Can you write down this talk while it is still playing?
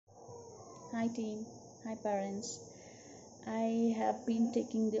Hi team, hi parents. I have been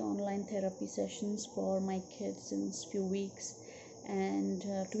taking the online therapy sessions for my kids since few weeks, and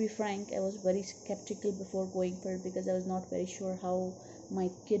to be frank, I was very skeptical before going for it because I was not very sure how my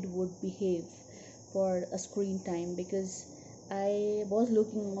kid would behave for a screen time, because I was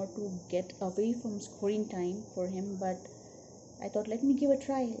looking more to get away from screen time for him, but I thought, let me give a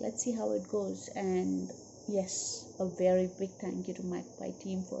try. Let's see how it goes. And yes, a very big thank you to Magpie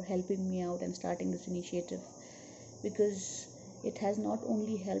team for helping me out and starting this initiative, because it has not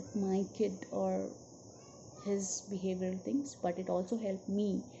only helped my kid or his behavioral things, but it also helped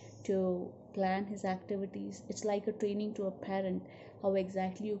me to plan his activities. It's like a training to a parent, how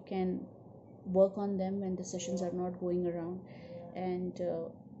exactly you can work on them when the sessions are not going around. And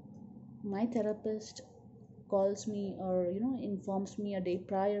my therapist calls me, or informs me a day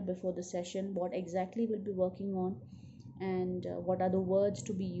prior before the session what exactly we'll be working on, and what are the words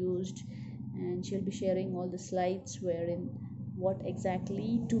to be used, and she'll be sharing all the slides wherein what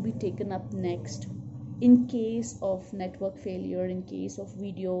exactly to be taken up next in case of network failure, in case of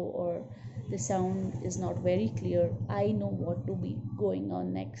video or the sound is not very clear. I know what to be going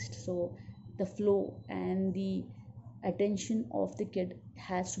on next, so the flow and the attention of the kid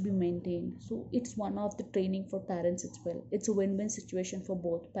has to be maintained. So it's one of the training for parents as well. It's a win-win situation for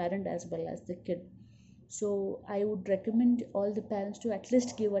both parent as well as the kid. So I would recommend all the parents to at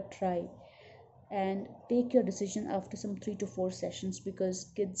least give a try and take your decision after some 3 to 4 sessions,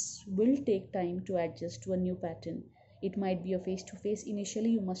 because kids will take time to adjust to a new pattern. It might be a face to face. Initially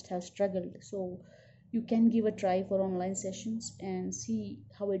you must have struggled, so you can give a try for online sessions and see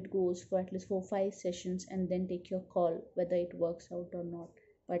how it goes for at least 4 5 sessions, and then take your call whether it works out or not.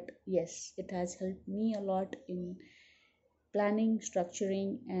 But yes, it has helped me a lot in planning,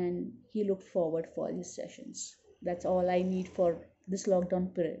 structuring, and he looked forward for his sessions. That's all I need for this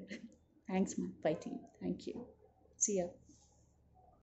lockdown period. Thanks, my team. Thank you. See ya.